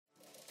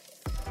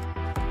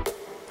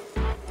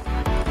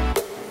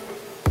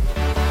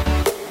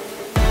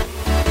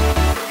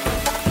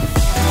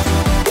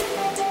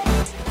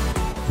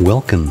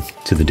Welcome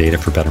to the Data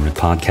for Betterment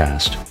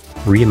podcast,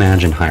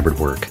 Reimagine Hybrid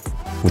Work,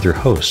 with your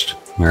host,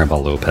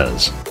 Maribel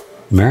Lopez.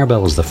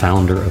 Maribel is the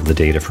founder of the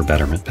Data for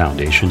Betterment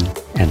Foundation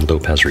and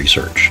Lopez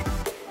Research.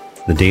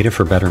 The Data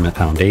for Betterment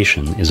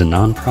Foundation is a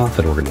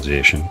nonprofit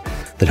organization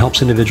that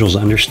helps individuals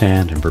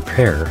understand and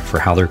prepare for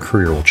how their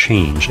career will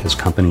change as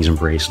companies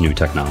embrace new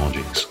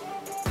technologies.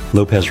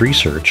 Lopez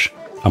Research,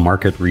 a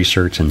market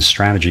research and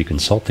strategy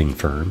consulting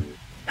firm,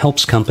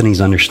 helps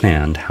companies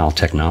understand how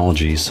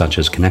technologies such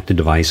as connected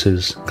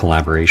devices,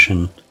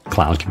 collaboration,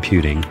 cloud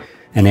computing,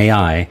 and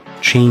AI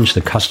change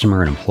the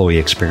customer and employee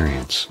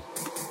experience.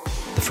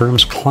 The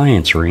firm's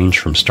clients range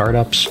from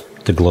startups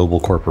to global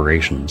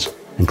corporations,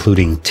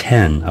 including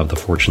 10 of the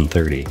Fortune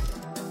 30.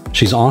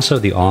 She's also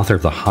the author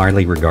of the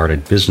highly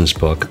regarded business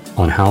book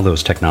on how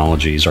those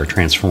technologies are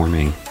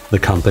transforming the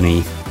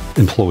company,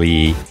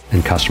 employee,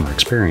 and customer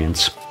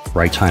experience,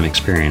 Right Time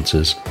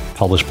Experiences,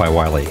 published by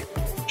Wiley.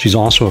 She's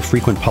also a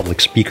frequent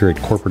public speaker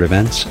at corporate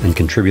events and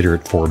contributor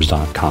at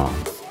Forbes.com.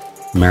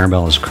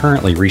 Maribel is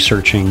currently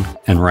researching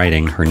and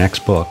writing her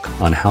next book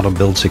on how to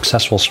build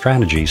successful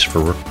strategies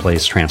for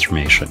workplace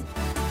transformation.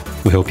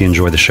 We hope you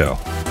enjoy the show.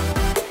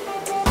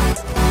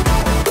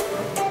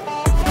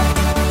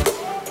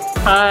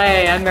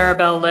 Hi, I'm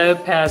Maribel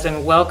Lopez,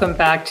 and welcome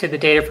back to the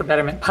Data for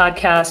Betterment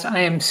podcast. I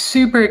am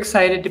super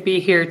excited to be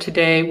here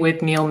today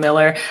with Neil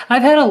Miller.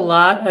 I've had a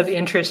lot of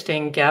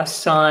interesting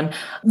guests on.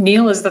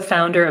 Neil is the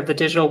founder of the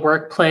Digital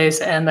Workplace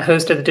and the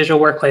host of the Digital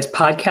Workplace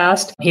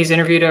podcast. He's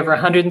interviewed over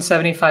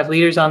 175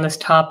 leaders on this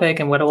topic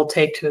and what it will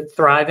take to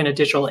thrive in a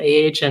digital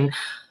age. And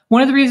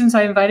one of the reasons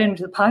I invited him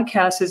to the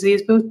podcast is he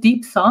has both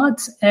deep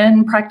thoughts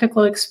and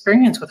practical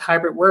experience with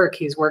hybrid work.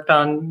 He's worked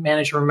on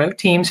managed remote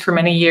teams for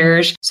many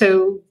years.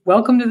 So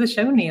welcome to the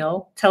show,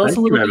 Neil. Tell us a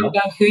little bit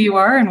about who you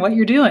are and what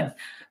you're doing.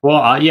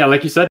 Well,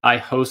 like you said, I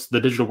host the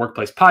Digital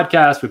Workplace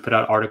podcast. We put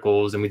out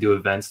articles and we do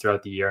events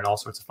throughout the year and all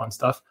sorts of fun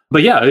stuff.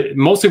 But yeah,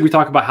 mostly we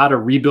talk about how to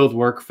rebuild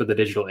work for the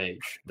digital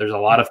age. There's a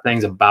lot of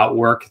things about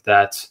work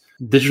that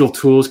digital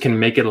tools can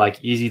make it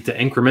easy to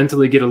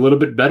incrementally get a little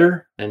bit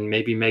better and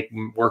maybe make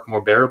work more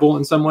bearable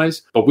in some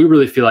ways. But we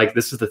really feel like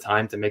this is the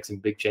time to make some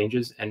big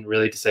changes and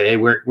really to say, hey,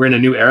 we're in a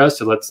new era,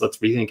 so let's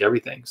rethink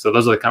everything. So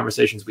those are the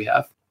conversations we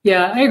have.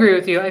 Yeah, I agree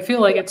with you. I feel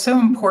like it's so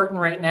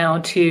important right now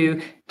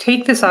to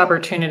take this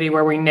opportunity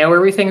where we know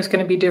everything's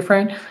going to be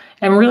different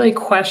and really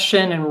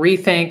question and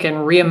rethink and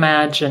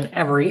reimagine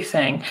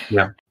everything.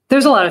 Yeah.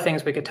 There's a lot of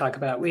things we could talk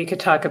about. We could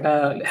talk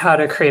about how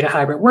to create a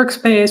hybrid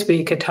workspace.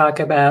 We could talk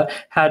about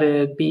how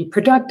to be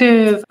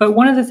productive. But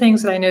one of the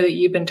things that I know that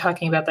you've been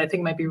talking about that I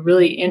think might be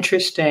really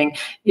interesting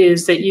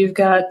is that you've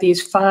got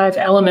these 5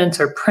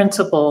 elements or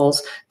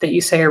principles that you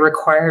say are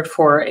required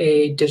for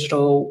a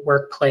digital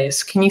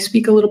workplace. Can you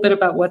speak a little bit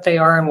about what they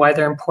are and why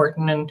they're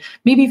important and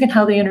maybe even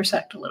how they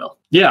intersect a little?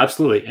 Yeah,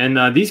 absolutely.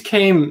 And these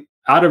came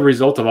out of a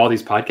result of all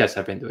these podcasts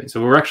I've been doing.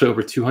 So we're actually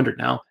over 200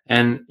 now.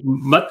 And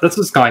that's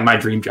just kind of my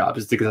dream job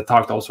is to get to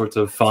talk to all sorts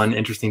of fun,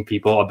 interesting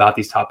people about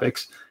these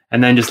topics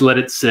and then just let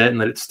it sit and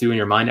let it stew in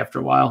your mind after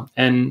a while.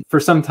 And for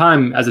some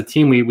time as a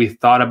team, we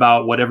thought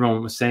about what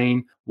everyone was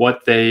saying,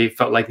 what they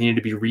felt like needed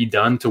to be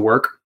redone to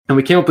work. And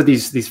we came up with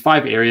these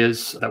 5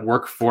 areas that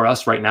work for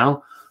us right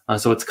now.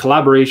 So it's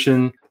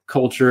collaboration,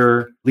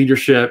 culture,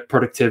 leadership,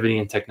 productivity,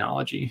 and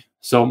technology.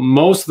 So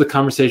most of the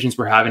conversations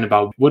we're having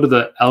about what are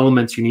the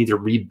elements you need to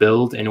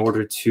rebuild in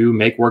order to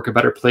make work a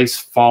better place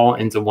fall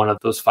into one of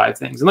those 5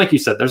 things. And like you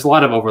said, there's a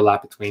lot of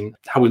overlap between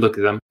how we look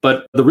at them.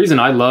 But the reason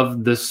I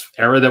love this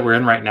era that we're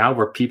in right now,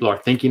 where people are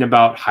thinking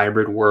about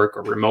hybrid work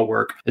or remote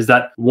work, is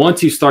that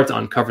once you start to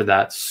uncover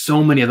that,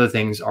 so many other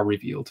things are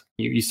revealed.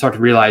 You start to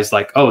realize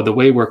the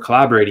way we're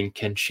collaborating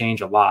can change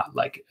a lot.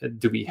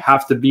 Do we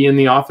have to be in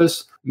the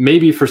office?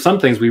 Maybe for some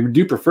things we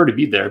do prefer to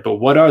be there, but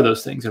what are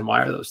those things and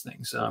why are those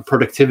things?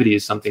 Productivity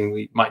is something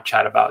we might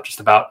chat about, just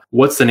about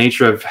what's the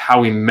nature of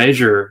how we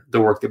measure the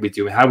work that we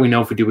do and how we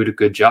know if we do a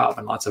good job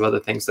and lots of other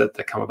things that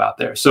come about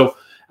there. So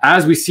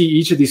as we see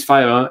each of these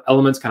 5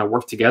 elements kind of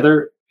work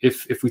together,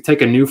 if we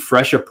take a new,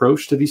 fresh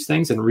approach to these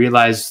things and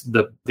realize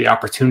the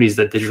opportunities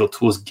that digital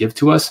tools give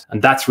to us,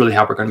 and that's really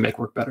how we're going to make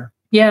work better.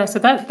 Yeah, so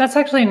that's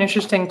actually an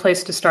interesting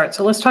place to start.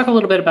 So let's talk a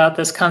little bit about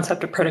this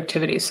concept of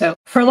productivity. So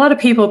for a lot of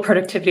people,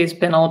 productivity has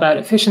been all about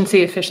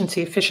efficiency.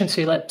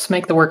 Let's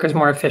make the workers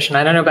more efficient.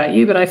 I don't know about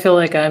you, but I feel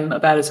like I'm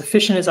about as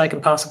efficient as I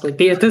can possibly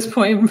be at this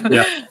point.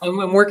 Yeah.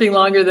 I'm working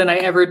longer than I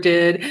ever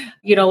did.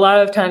 A lot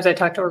of times I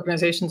talk to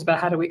organizations about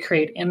how do we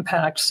create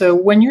impact. So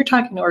when you're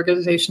talking to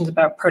organizations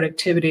about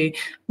productivity,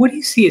 what do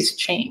you see has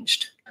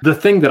changed? The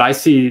thing that I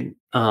see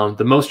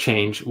the most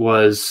change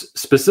was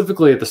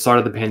specifically at the start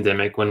of the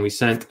pandemic when we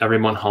sent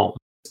everyone home.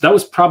 That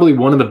was probably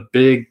one of the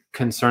big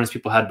concerns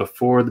people had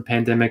before the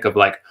pandemic of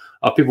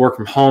people work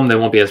from home, they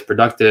won't be as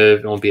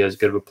productive, it won't be as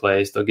good of a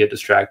place, they'll get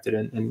distracted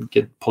and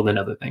get pulled in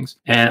other things.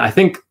 And I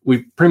think we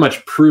pretty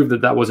much proved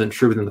that wasn't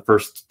true within the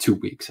first 2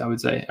 weeks, I would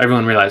say.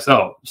 Everyone realized,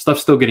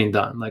 stuff's still getting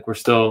done. We're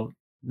still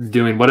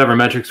doing whatever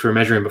metrics we were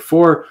measuring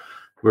before.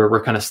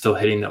 we're kind of still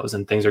hitting those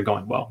and things are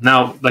going well.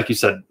 Now, like you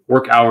said,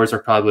 work hours are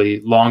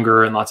probably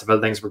longer and lots of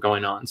other things were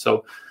going on.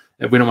 So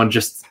we don't want to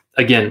just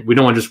again, we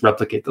don't want to just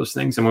replicate those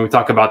things. And when we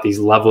talk about these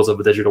levels of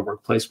a digital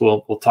workplace,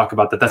 we'll talk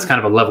about that. That's kind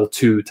of a level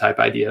 2 type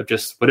idea of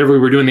just whatever we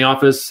were doing in the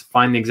office,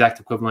 find the exact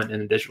equivalent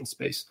in a digital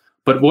space.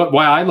 But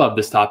why I love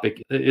this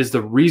topic is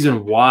the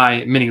reason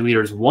why many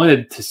leaders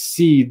wanted to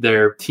see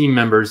their team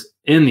members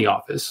in the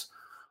office.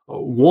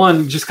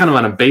 One, just kind of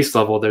on a base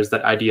level, there's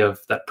that idea of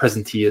that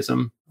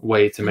presenteeism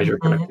way to measure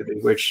productivity,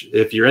 which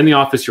if you're in the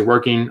office, you're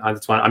working,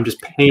 that's why I'm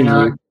just paying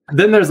you.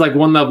 Then there's like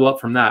one level up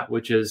from that,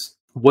 which is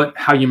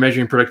how you're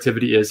measuring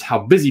productivity is how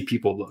busy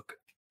people look.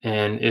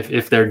 And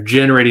if they're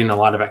generating a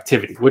lot of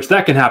activity, which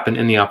that can happen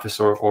in the office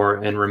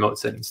or in remote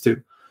settings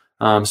too.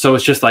 So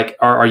it's just like,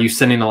 are you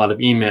sending a lot of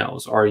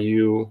emails? Are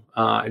you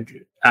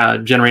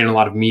generating a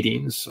lot of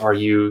meetings? Are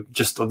you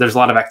there's a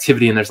lot of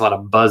activity and there's a lot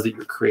of buzz that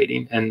you're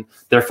creating. And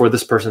therefore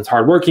this person's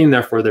hardworking,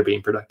 therefore they're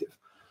being productive.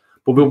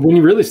 But when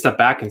you really step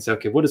back and say,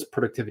 okay, what does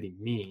productivity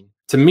mean?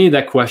 To me,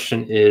 that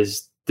question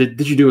is,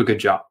 did you do a good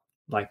job?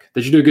 Like,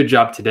 did you do a good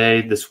job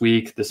today, this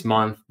week, this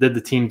month? Did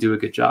the team do a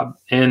good job?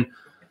 And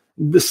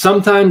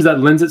sometimes that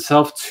lends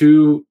itself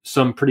to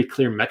some pretty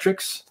clear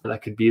metrics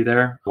that could be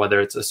there,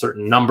 whether it's a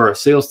certain number a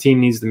sales team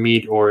needs to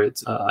meet, or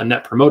it's a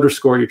net promoter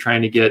score you're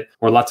trying to get,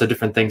 or lots of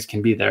different things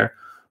can be there.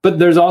 But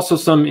there's also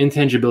some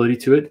intangibility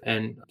to it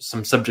and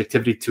some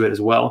subjectivity to it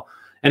as well.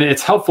 And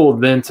it's helpful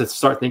then to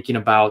start thinking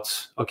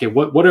about, okay,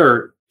 what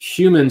are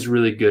humans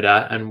really good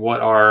at, and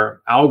what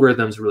are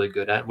algorithms really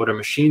good at? What are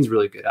machines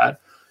really good at?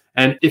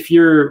 And if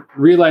you're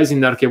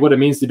realizing that, okay, what it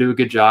means to do a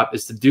good job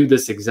is to do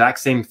this exact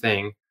same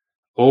thing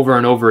over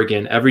and over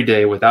again every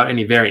day without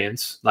any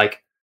variance,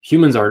 like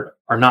humans are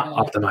not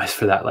optimized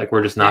for that. Like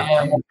we're just not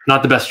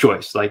the best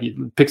choice. Like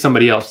you pick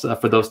somebody else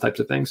for those types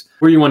of things.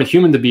 Where you want a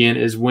human to be in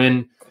is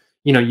when,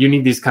 you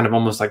need these kind of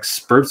almost like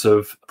spurts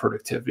of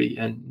productivity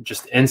and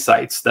just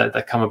insights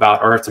that come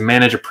about, or to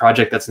manage a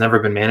project that's never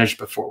been managed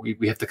before.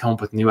 We have to come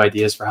up with new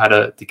ideas for how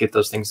to get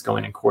those things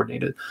going and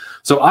coordinated.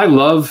 So I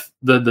love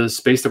the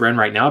space that we're in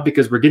right now,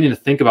 because we're getting to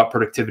think about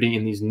productivity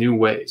in these new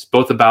ways,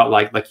 both about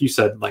like you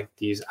said, like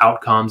these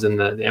outcomes and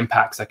the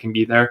impacts that can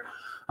be there.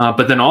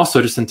 But then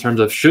also just in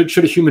terms of should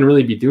a human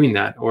really be doing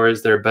that, or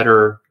is there a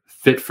better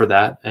fit for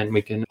that and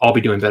we can all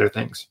be doing better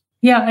things?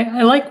 Yeah,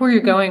 I like where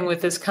you're going with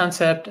this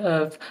concept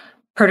of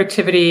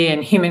productivity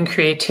and human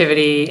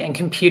creativity and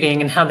computing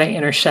and how they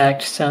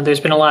intersect. So there's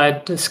been a lot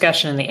of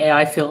discussion in the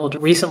AI field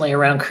recently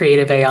around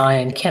creative AI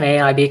and can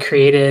AI be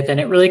creative? And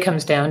it really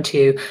comes down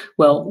to,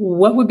 well,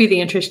 what would be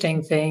the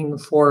interesting thing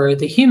for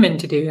the human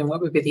to do and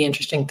what would be the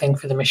interesting thing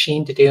for the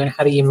machine to do? And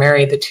how do you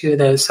marry the two of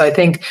those? So I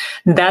think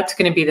that's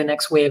going to be the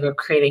next wave of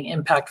creating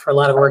impact for a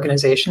lot of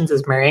organizations,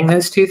 is marrying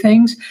those two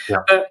things.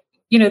 Yeah.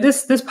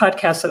 This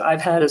podcast that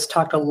I've had has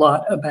talked a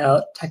lot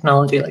about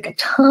technology, like a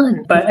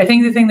ton. But I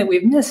think the thing that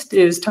we've missed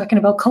is talking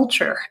about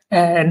culture.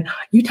 And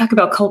you talk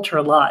about culture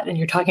a lot, and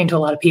you're talking to a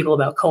lot of people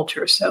about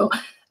culture. So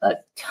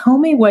tell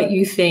me what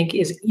you think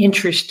is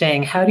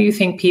interesting. How do you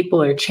think people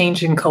are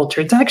changing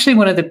culture? It's actually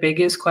one of the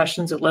biggest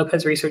questions that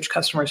Lopez Research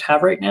customers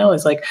have right now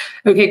is like,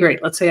 okay,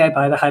 great. Let's say I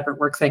buy the hybrid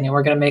work thing and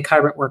we're going to make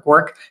hybrid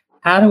work.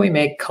 How do we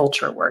make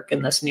culture work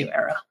in this new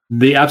era?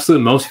 The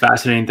absolute most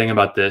fascinating thing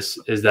about this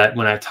is that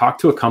when I talk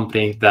to a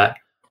company that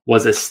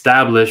was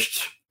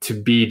established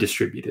to be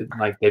distributed,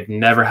 like they've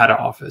never had an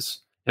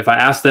office, if I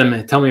ask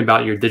them, tell me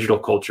about your digital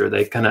culture,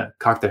 they kind of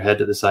cock their head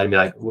to the side and be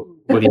like,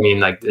 what do you mean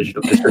like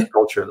digital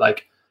culture?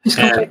 Like,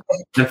 and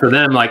for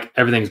them, like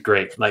everything's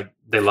great. Like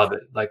they love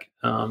it. Like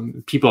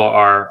people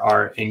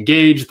are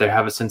engaged. They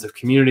have a sense of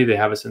community. They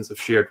have a sense of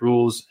shared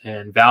rules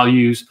and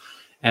values,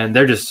 and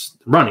they're just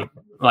running.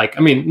 Like,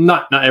 I mean,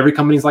 not every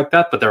company's like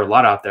that, but there are a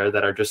lot out there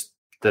that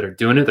are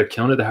doing it. They're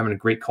killing it. They're having a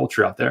great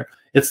culture out there.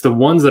 It's the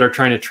ones that are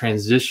trying to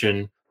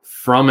transition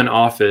from an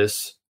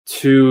office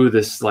to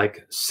this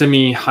like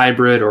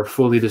semi-hybrid or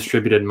fully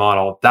distributed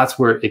model. That's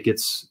where it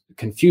gets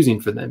confusing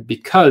for them,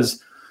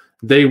 because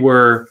they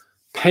were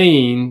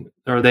paying,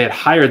 or they had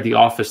hired the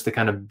office to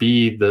kind of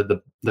be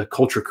the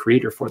culture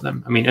creator for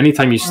them. I mean,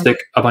 anytime you stick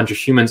a bunch of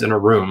humans in a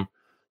room,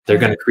 they're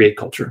going to create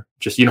culture.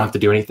 Just, you don't have to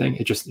do anything.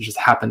 It just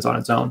happens on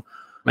its own.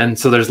 And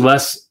so there's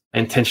less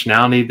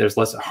intentionality, there's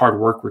less hard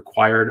work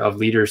required of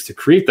leaders to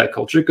create that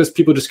culture, because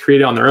people just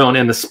create it on their own,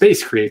 and the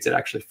space creates it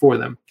actually for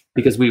them,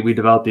 because we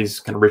develop these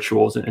kind of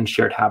rituals and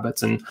shared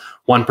habits. And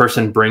one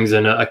person brings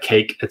in a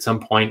cake at some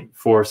point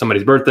for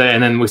somebody's birthday,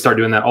 and then we start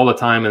doing that all the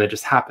time, and it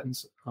just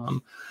happens.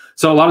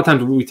 So a lot of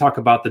times we talk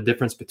about the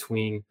difference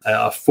between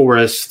a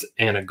forest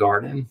and a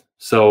garden.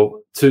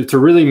 So to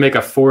really make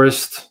a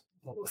forest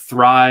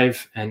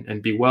thrive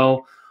and be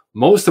well,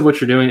 most of what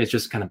you're doing is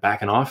just kind of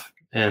backing off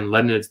and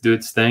letting it do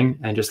its thing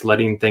and just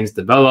letting things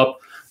develop.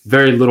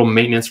 Very little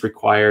maintenance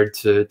required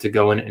to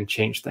go in and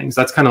change things.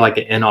 That's kind of like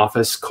an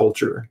in-office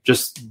culture.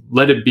 Just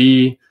let it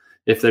be.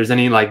 If there's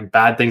any like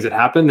bad things that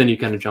happen, then you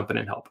kind of jump in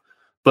and help.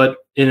 But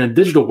in a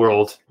digital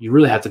world, you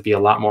really have to be a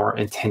lot more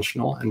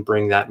intentional and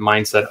bring that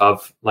mindset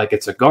of like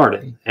it's a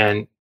garden,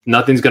 and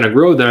nothing's going to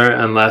grow there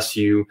unless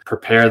you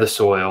prepare the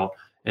soil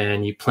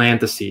and you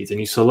plant the seeds and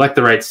you select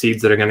the right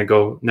seeds that are going to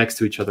go next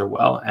to each other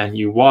well, and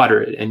you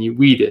water it and you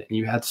weed it and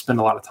you had to spend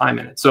a lot of time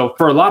in it. So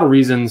for a lot of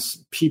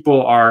reasons,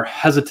 people are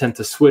hesitant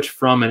to switch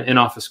from an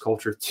in-office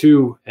culture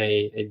to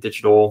a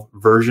digital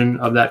version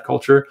of that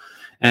culture.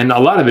 And a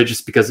lot of it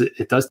just because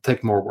it does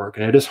take more work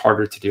and it is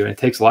harder to do and it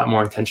takes a lot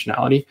more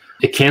intentionality.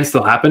 It can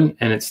still happen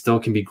and it still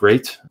can be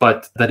great,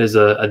 but that is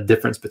a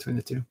difference between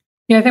the two.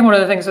 Yeah, I think one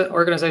of the things that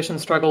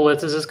organizations struggle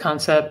with is this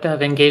concept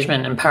of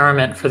engagement and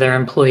empowerment for their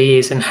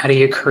employees, and how do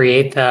you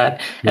create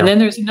that? Yeah. And then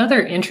there's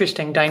another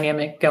interesting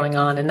dynamic going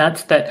on, and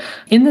that's that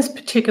in this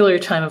particular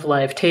time of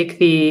life, take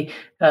the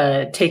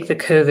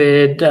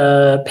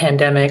COVID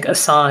pandemic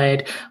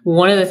aside,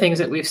 one of the things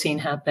that we've seen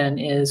happen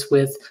is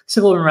with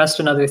civil unrest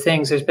and other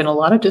things, there's been a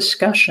lot of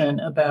discussion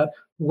about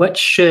what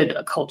should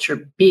a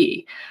culture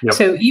be? Yep.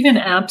 So even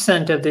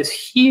absent of this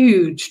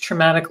huge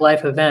traumatic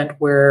life event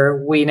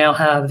where we now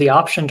have the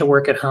option to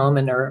work at home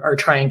and are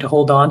trying to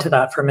hold on to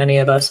that for many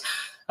of us,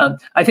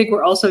 I think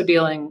we're also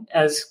dealing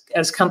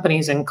as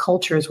companies and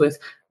cultures with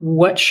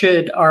what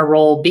should our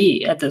role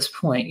be at this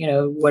point? You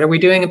know, what are we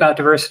doing about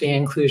diversity and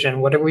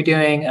inclusion? What are we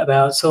doing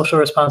about social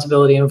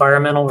responsibility,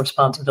 environmental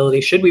responsibility?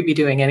 Should we be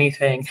doing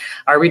anything?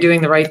 Are we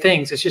doing the right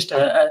things? It's just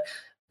a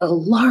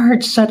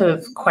large set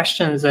of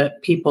questions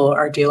that people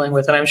are dealing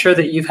with. And I'm sure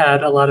that you've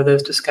had a lot of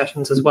those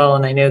discussions as well.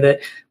 And I know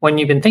that when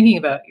you've been thinking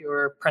about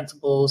your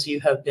principles,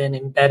 you have been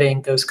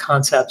embedding those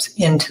concepts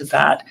into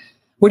that.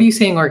 What are you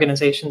seeing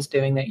organizations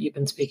doing that you've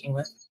been speaking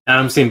with? And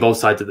I'm seeing both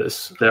sides of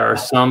this. There are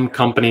some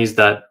companies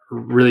that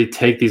really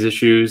take these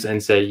issues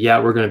and say, yeah,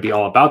 we're going to be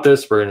all about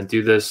this. We're going to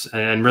do this.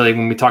 And really,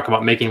 when we talk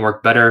about making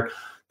work better,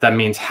 that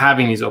means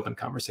having these open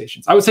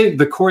conversations. I would say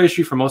the core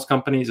issue for most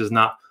companies is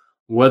not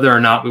whether or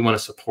not we want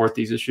to support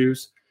these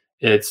issues.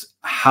 It's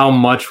how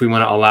much we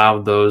want to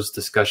allow those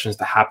discussions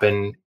to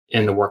happen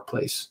in the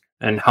workplace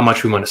and how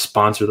much we want to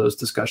sponsor those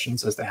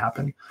discussions as they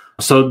happen.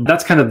 So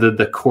that's kind of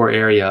the core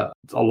area.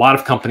 A lot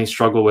of companies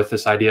struggle with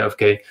this idea of,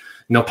 okay,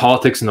 no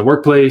politics in the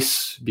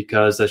workplace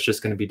because that's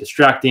just going to be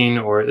distracting,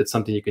 or it's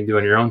something you can do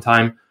on your own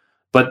time.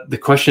 But the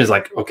question is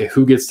like, okay,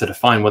 who gets to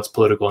define what's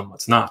political and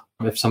what's not?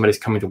 If somebody's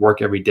coming to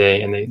work every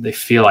day and they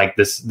feel like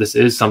this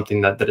is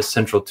something that is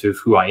central to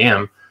who I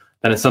am,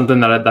 then it's something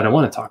that I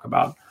want to talk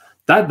about.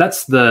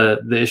 That's the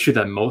issue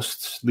that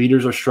most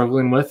leaders are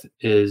struggling with,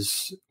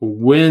 is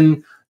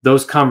when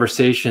those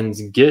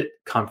conversations get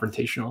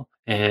confrontational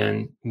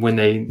and when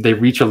they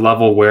reach a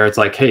level where it's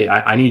like, hey,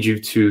 I need you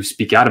to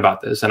speak out about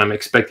this, and I'm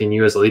expecting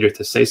you as a leader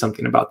to say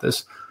something about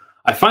this.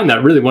 I find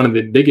that really one of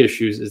the big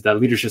issues is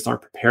that leaders just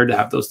aren't prepared to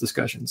have those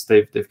discussions.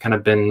 They've kind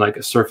of been like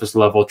a surface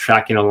level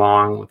tracking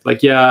along with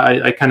like, yeah,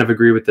 I kind of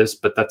agree with this,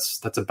 but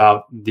that's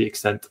about the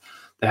extent.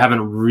 They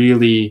haven't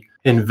really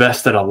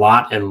invested a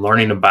lot in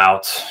learning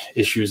about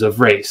issues of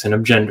race and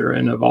of gender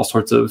and of all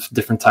sorts of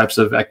different types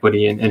of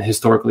equity and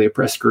historically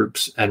oppressed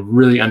groups, and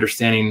really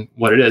understanding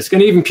what it is.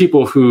 And even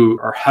people who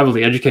are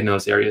heavily educated in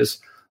those areas,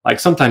 like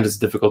sometimes it's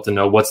difficult to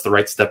know what's the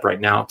right step right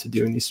now to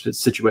do in these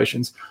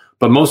situations.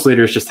 But most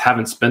leaders just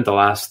haven't spent the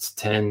last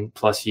 10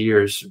 plus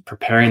years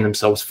preparing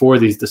themselves for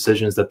these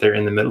decisions that they're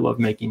in the middle of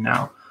making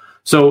now.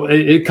 So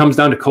it comes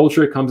down to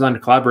culture, it comes down to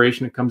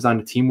collaboration, it comes down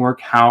to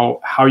teamwork.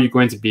 How are you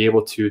going to be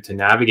able to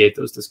navigate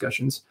those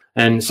discussions?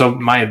 And so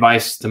my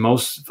advice to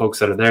most folks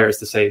that are there is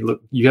to say,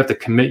 look, you have to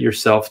commit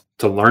yourself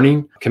to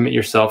learning, commit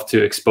yourself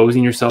to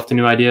exposing yourself to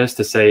new ideas,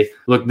 to say,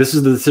 look, this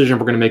is the decision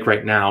we're going to make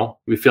right now.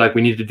 We feel like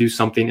we need to do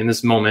something in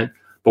this moment,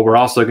 but we're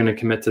also going to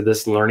commit to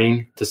this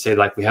learning, to say,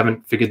 like, we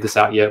haven't figured this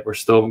out yet. We're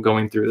still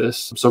going through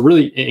this. So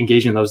really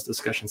engaging in those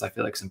discussions, I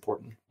feel like is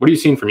important. What are you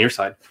seeing from your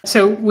side?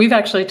 So we've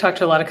actually talked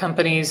to a lot of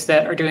companies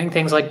that are doing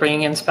things like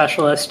bringing in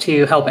specialists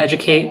to help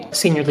educate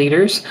senior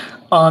leaders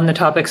on the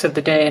topics of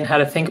the day and how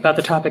to think about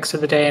the topics of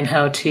the day and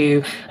how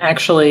to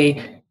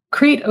actually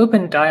create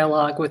open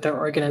dialogue with their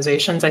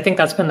organizations. I think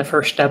that's been the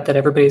first step that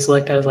everybody's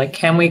looked at, is like,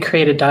 can we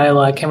create a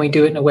dialogue? Can we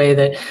do it in a way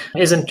that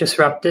isn't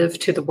disruptive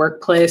to the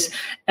workplace?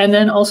 And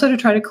then also to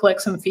try to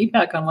collect some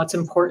feedback on what's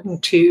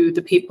important to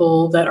the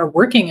people that are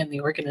working in the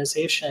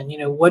organization. You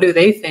know, what do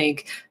they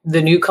think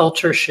the new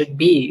culture should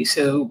be?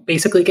 So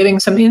basically getting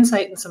some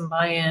insight and some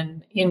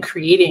buy-in in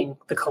creating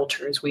the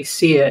culture as we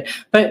see it.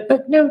 But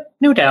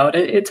no doubt,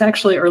 it's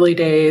actually early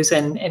days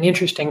and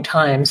interesting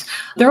times.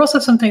 There are also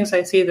some things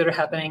I see that are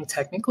happening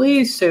technically.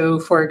 So,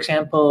 for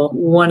example,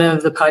 one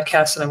of the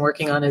podcasts that I'm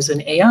working on is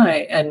in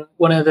AI. And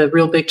one of the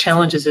real big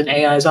challenges in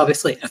AI is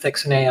obviously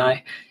ethics in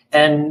AI.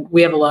 And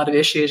we have a lot of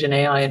issues in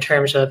AI in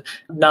terms of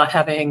not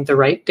having the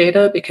right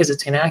data because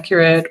it's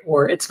inaccurate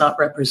or it's not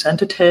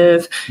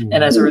representative. Mm-hmm.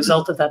 And as a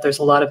result of that, there's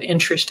a lot of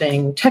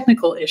interesting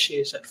technical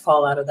issues that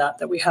fall out of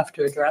that we have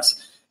to address.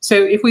 So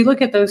if we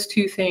look at those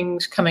two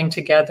things coming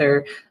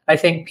together, I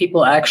think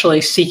people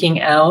actually seeking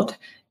out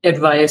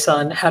advice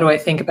on how do I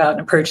think about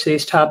and approach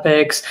these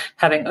topics,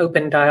 having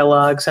open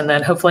dialogues, and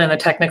then hopefully on the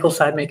technical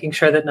side, making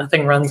sure that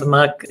nothing runs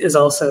amok is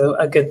also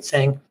a good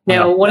thing.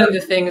 Now, one of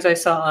the things I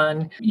saw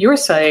on your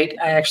site,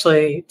 I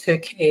actually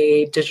took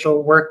a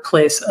digital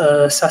workplace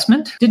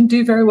assessment. Didn't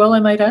do very well, I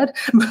might add,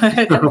 but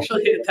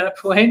actually at that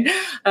point.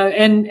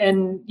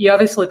 And you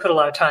obviously put a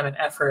lot of time and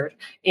effort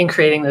in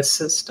creating this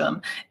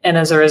system. And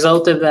as a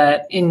result of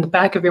that, in the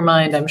back of your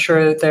mind, I'm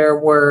sure there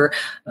were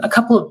a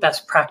couple of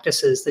best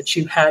practices that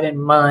you had in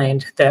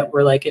mind that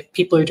were like, if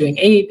people are doing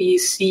A, B,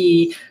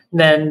 C,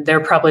 then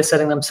they're probably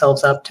setting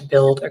themselves up to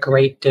build a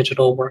great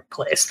digital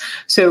workplace.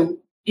 So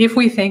if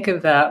we think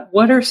of that,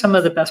 what are some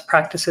of the best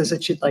practices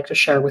that you'd like to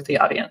share with the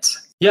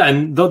audience? Yeah,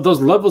 and those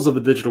levels of a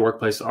digital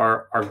workplace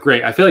are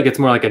great. I feel like it's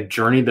more like a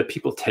journey that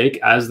people take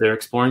as they're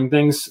exploring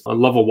things.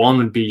 Level 1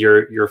 would be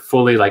you're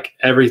fully like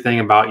everything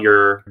about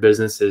your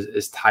business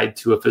is tied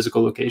to a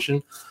physical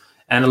location.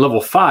 And at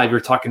level 5, you're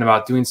talking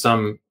about doing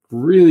some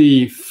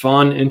really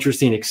fun,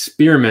 interesting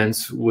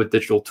experiments with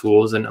digital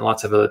tools and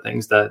lots of other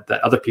things that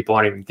other people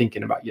aren't even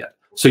thinking about yet.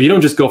 So you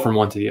don't just go from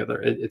one to the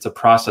other. It's a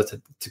process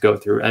to go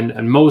through.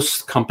 And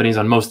most companies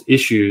on most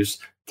issues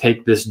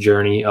take this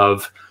journey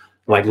of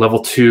like level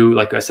 2,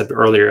 like I said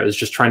earlier, is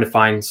just trying to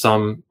find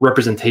some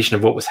representation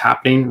of what was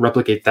happening,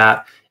 replicate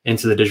that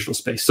into the digital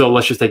space. So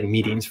let's just take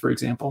meetings, for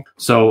example.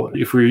 So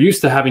if we're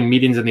used to having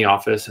meetings in the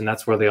office, and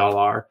that's where they all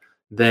are,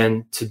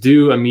 then to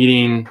do a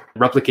meeting,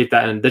 replicate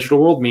that in a digital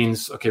world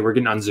means, okay, we're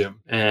getting on Zoom.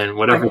 And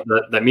whatever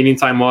that meeting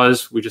time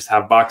was, we just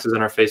have boxes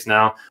in our face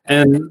now.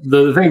 And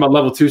the thing about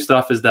level 2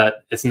 stuff is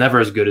that it's never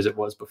as good as it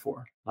was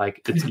before.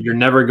 Like you're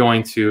never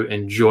going to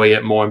enjoy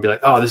it more and be like,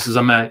 oh, this is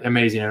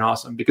amazing and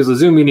awesome. Because a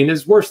Zoom meeting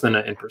is worse than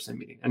an in-person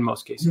meeting in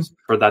most cases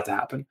for that to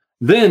happen.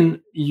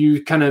 Then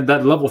you kind of,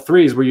 that level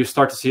 3 is where you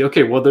start to see,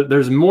 okay, well,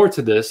 there's more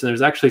to this. And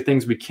there's actually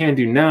things we can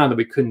do now that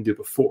we couldn't do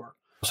before.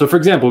 So for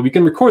example, we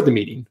can record the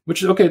meeting,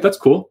 which is okay, that's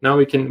cool. Now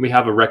we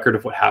have a record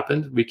of what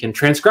happened. We can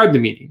transcribe the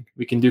meeting.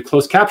 We can do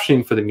closed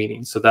captioning for the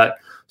meeting so that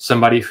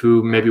somebody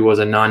who maybe was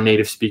a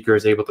non-native speaker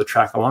is able to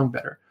track along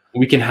better.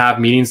 We can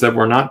have meetings that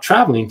we're not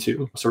traveling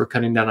to, so we're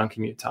cutting down on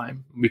commute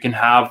time. We can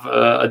have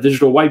a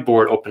digital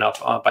whiteboard open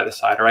up by the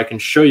side, or I can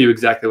show you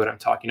exactly what I'm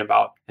talking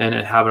about and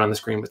have it on the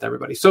screen with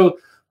everybody. So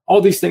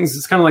all these things,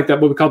 it's kind of like that,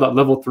 what we call that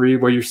level 3,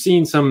 where you're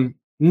seeing some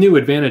new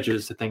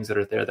advantages to things that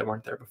are there that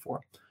weren't there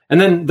before. And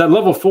then that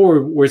level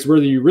 4 is where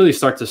you really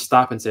start to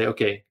stop and say,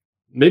 okay,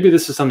 maybe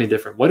this is something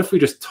different. What if we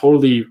just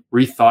totally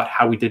rethought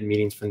how we did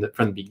meetings from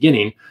the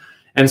beginning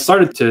and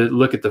started to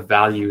look at the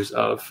values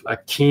of a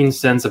keen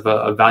sense of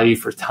a value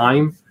for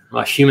time,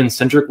 a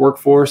human-centric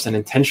workforce, an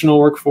intentional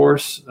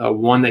workforce,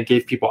 one that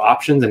gave people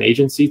options and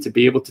agency to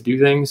be able to do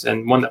things,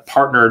 and one that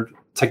partnered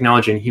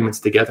technology and humans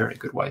together in a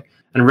good way.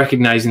 And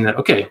recognizing that,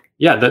 okay,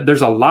 yeah,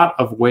 there's a lot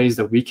of ways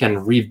that we can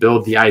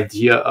rebuild the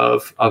idea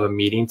of a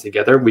meeting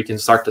together. We can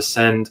start to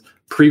send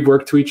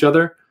pre-work to each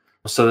other.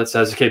 So that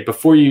says, okay,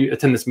 before you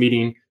attend this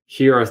meeting,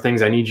 here are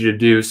things I need you to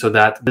do so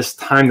that this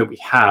time that we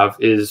have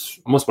is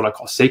almost what I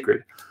call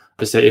sacred.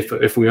 To say,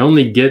 if we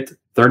only get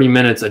 30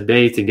 minutes a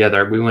day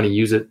together, we want to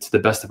use it to the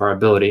best of our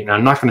ability. And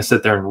I'm not going to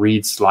sit there and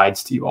read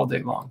slides to you all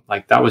day long.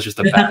 Like that was just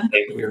a bad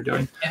thing that we were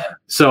doing. Yeah.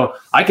 So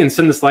I can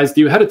send the slides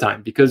to you ahead of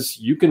time because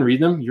you can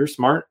read them, you're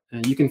smart,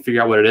 and you can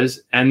figure out what it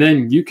is. And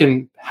then you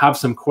can have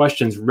some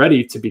questions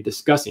ready to be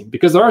discussing,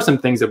 because there are some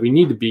things that we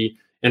need to be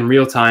in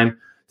real time.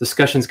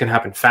 Discussions can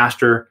happen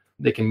faster.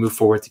 They can move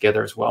forward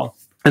together as well.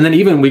 And then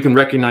even we can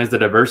recognize the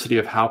diversity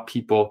of how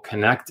people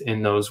connect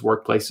in those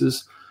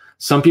workplaces.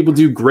 Some people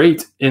do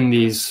great in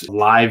these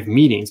live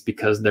meetings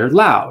because they're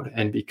loud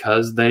and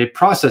because they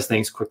process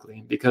things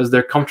quickly, because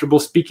they're comfortable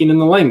speaking in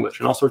the language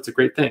and all sorts of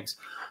great things.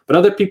 But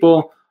other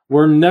people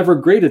were never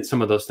great at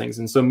some of those things.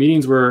 And so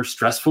meetings were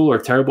stressful or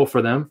terrible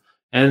for them.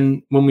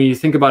 And when we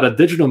think about a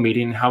digital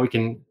meeting and how we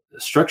can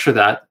structure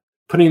that,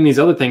 putting in these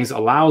other things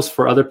allows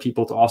for other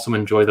people to also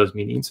enjoy those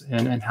meetings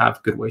and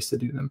have good ways to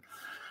do them.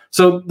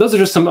 So those are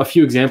just a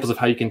few examples of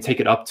how you can take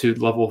it up to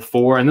level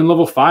 4. And then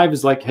level 5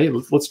 is like, hey,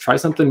 let's try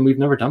something we've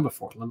never done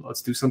before.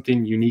 Let's do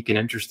something unique and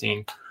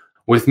interesting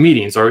with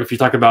meetings. Or if you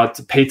talk about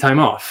paid time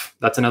off,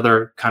 that's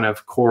another kind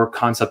of core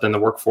concept in the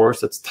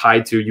workforce that's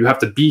tied to you have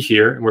to be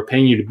here and we're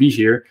paying you to be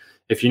here.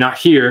 If you're not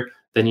here,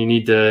 then you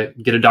need to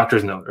get a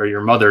doctor's note or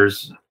your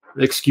mother's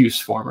excuse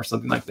form or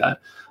something like that,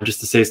 just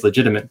to say it's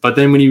legitimate. But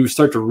then when you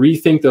start to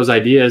rethink those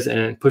ideas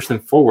and push them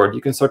forward, you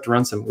can start to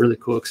run some really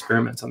cool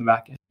experiments on the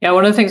back end. Yeah,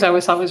 one of the things I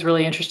always thought was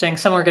really interesting,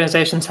 some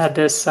organizations had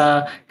this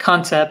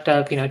concept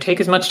of,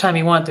 take as much time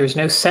you want. There's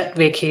no set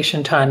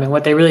vacation time. And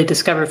what they really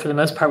discovered for the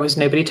most part was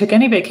nobody took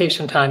any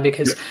vacation time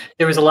because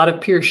there was a lot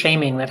of peer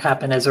shaming that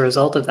happened as a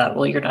result of that.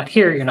 Well, you're not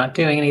here. You're not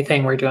doing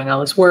anything. We're doing all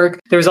this work.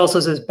 There was also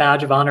this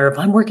badge of honor of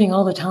I'm working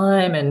all the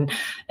time. And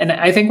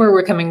I think where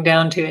we're coming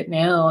down to it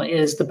now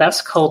is the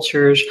best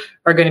cultures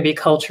are going to be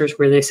cultures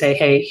where they say,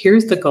 hey,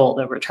 here's the goal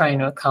that we're trying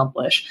to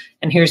accomplish.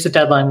 And here's the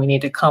deadline we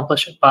need to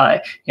accomplish it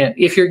by.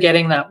 If you're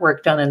getting that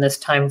work done in this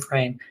time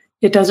frame,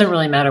 it doesn't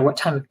really matter what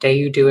time of day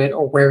you do it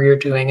or where you're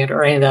doing it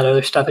or any of that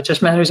other stuff. It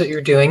just matters that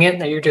you're doing it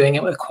and that you're doing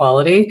it with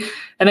quality.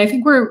 And I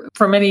think we're,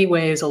 for many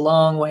ways, a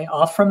long way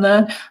off from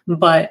that.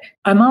 But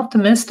I'm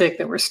optimistic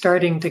that we're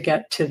starting to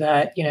get to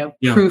that,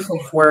 proof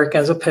of work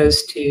as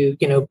opposed to,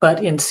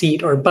 butt in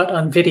seat or butt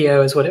on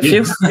video is what it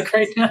feels like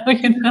right now,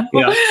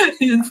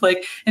 It's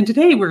like, and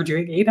today we're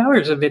doing 8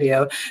 hours of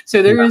video.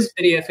 So there is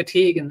video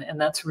fatigue and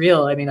that's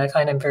real. I mean, I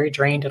find I'm very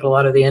drained at a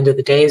lot of the end of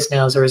the days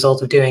now as a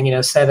result of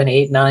doing, 7,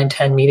 8, 9,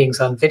 10 meetings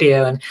on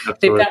video. And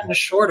they've gotten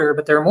shorter,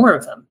 but there are more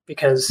of them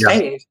because,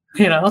 hey,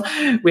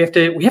 we have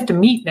to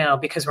meet now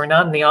because we're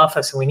not in the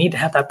office and we need to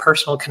have that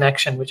personal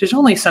connection, which is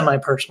only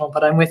semi-personal,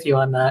 but I'm with you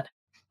on that.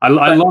 I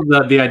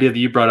love the idea that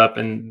you brought up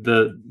and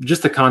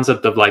the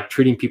concept of like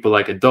treating people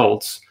like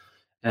adults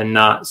and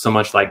not so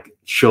much like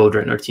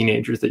children or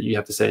teenagers that you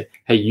have to say,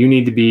 hey, you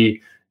need to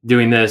be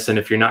doing this. And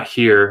if you're not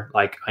here,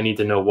 like, I need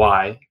to know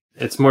why.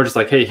 It's more just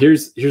like, hey,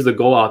 here's the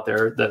goal out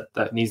there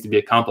that needs to be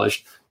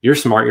accomplished. You're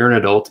smart, you're an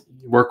adult,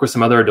 work with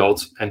some other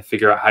adults and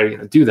figure out how you're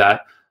going to do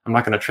that. I'm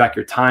not going to track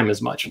your time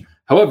as much.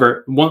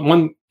 However,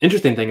 one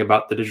interesting thing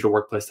about the digital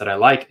workplace that I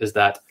like is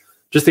that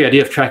just the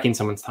idea of tracking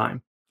someone's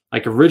time.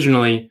 Like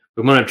originally,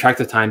 we want to track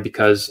the time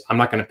because I'm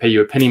not going to pay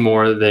you a penny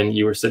more than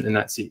you were sitting in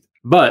that seat.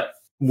 But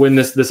when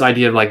this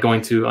idea of like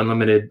going to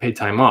unlimited paid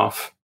time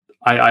off,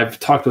 I've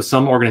talked with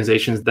some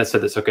organizations that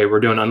said this, okay, we're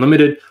doing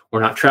unlimited,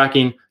 we're not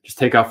tracking, just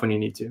take off when you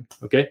need to,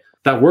 okay?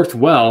 That worked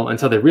well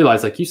until they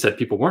realized, like you said,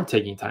 people weren't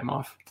taking time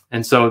off.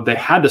 And so they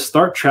had to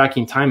start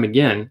tracking time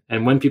again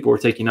and when people were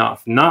taking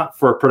off, not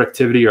for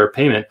productivity or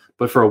payment,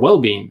 but for a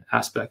well-being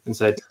aspect and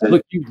said,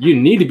 look, you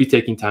need to be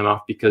taking time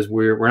off because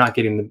we're not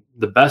getting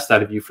the best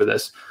out of you for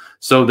this.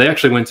 So they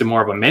actually went to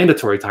more of a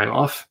mandatory time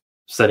off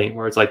setting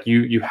where it's like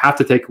you have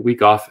to take a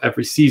week off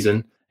every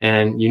season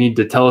and you need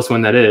to tell us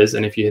when that is.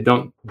 And if you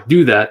don't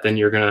do that, then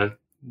you're going to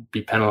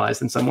be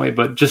penalized in some way.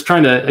 But just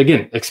trying to,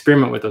 again,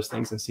 experiment with those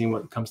things and seeing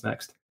what comes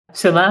next.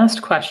 So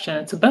last question,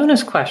 it's a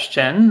bonus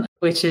question,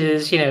 which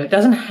is, it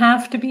doesn't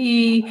have to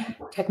be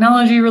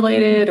technology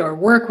related or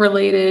work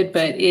related,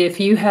 but if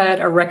you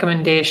had a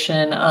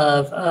recommendation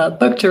of a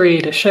book to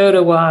read, a show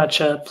to watch,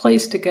 a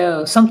place to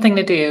go, something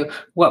to do,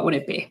 what would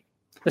it be?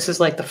 This is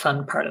like the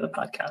fun part of the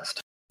podcast.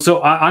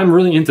 So I'm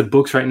really into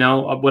books right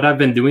now. What I've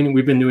been doing,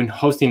 we've been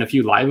hosting a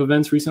few live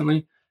events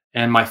recently.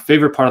 And my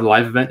favorite part of the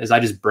live event is I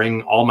just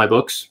bring all my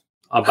books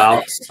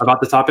about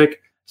the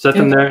topic, set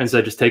them there and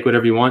say, just take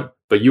whatever you want.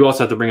 But you also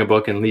have to bring a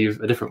book and leave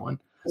a different one.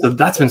 So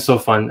that's been so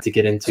fun to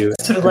get into.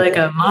 Sort of like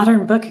a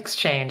modern book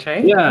exchange,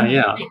 right?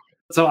 Yeah.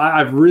 So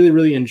I've really,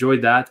 really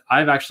enjoyed that.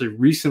 I've actually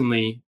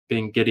recently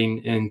been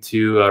getting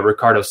into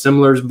Ricardo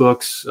Simler's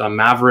books,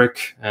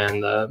 Maverick,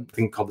 and a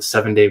thing called The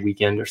 7-Day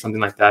Weekend or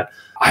something like that.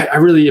 I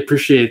really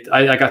appreciate,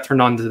 I got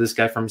turned on to this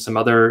guy from some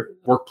other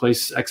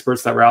workplace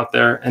experts that were out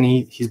there. And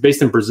he's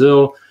based in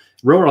Brazil,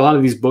 wrote a lot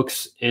of these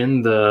books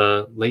in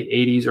the late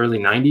 80s, early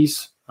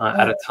 90s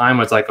at a time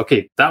where it's like,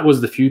 okay, that was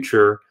the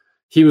future.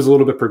 He was a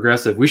little bit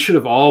progressive. We should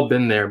have all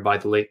been there by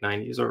the late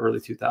 90s or early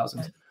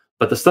 2000s.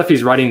 But the stuff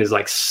he's writing is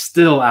like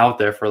still out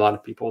there for a lot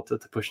of people to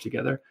push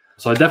together.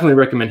 So I definitely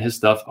recommend his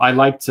stuff. I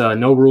liked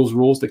No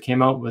Rules that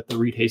came out with the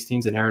Reed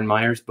Hastings and Aaron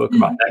Myers book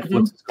about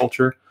Netflix's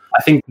culture.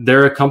 I think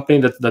they're a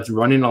company that's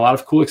running a lot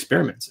of cool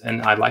experiments,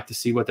 and I'd like to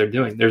see what they're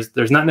doing.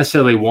 There's not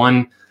necessarily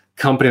one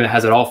company that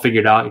has it all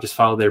figured out. You just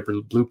follow their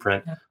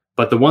blueprint.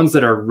 But the ones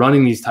that are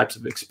running these types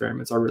of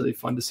experiments are really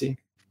fun to see.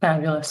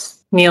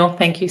 Fabulous. Neil,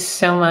 thank you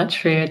so much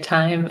for your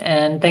time,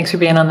 and thanks for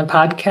being on the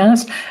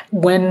podcast.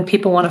 When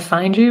people want to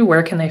find you,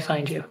 where can they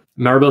find you?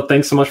 Maribel,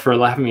 thanks so much for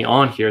having me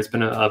on here. It's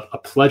been a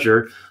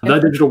pleasure.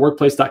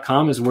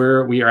 TheDigitalWorkplace.com is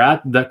where we are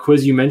at. That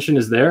quiz you mentioned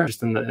is there.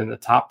 Just in the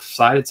top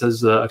side, it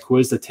says a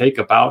quiz to take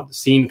about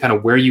seeing kind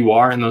of where you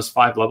are in those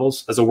 5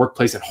 levels as a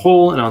workplace at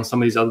whole and on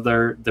some of these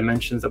other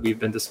dimensions that we've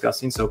been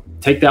discussing. So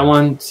take that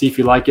one, see if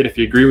you like it, if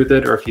you agree with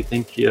it, or if you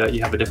think you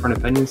have a different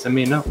opinion, send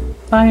me a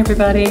note. Bye,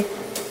 everybody.